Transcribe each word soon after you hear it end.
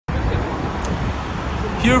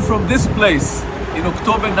here from this place in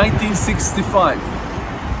October 1965,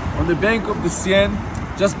 on the bank of the Seine,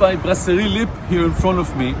 just by Brasserie Lip here in front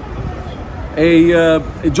of me,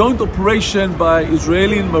 a joint operation by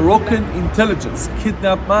Israeli and Moroccan intelligence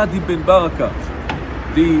kidnapped Mahdi Ben Baraka,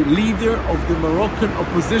 the leader of the Moroccan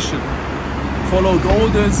opposition, following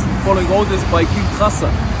orders by King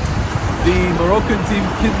Hassan. The Moroccan team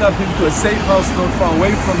kidnapped him to a safe house not far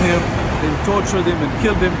away from him, then tortured him and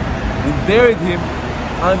killed him, and buried him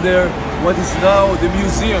under what is now the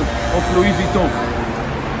museum of Louis Vuitton.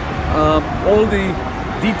 All the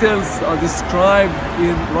details are described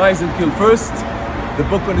in Rise and Kill First, the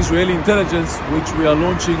book on Israeli intelligence, which we are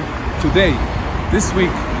launching today, this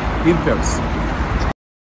week in Paris.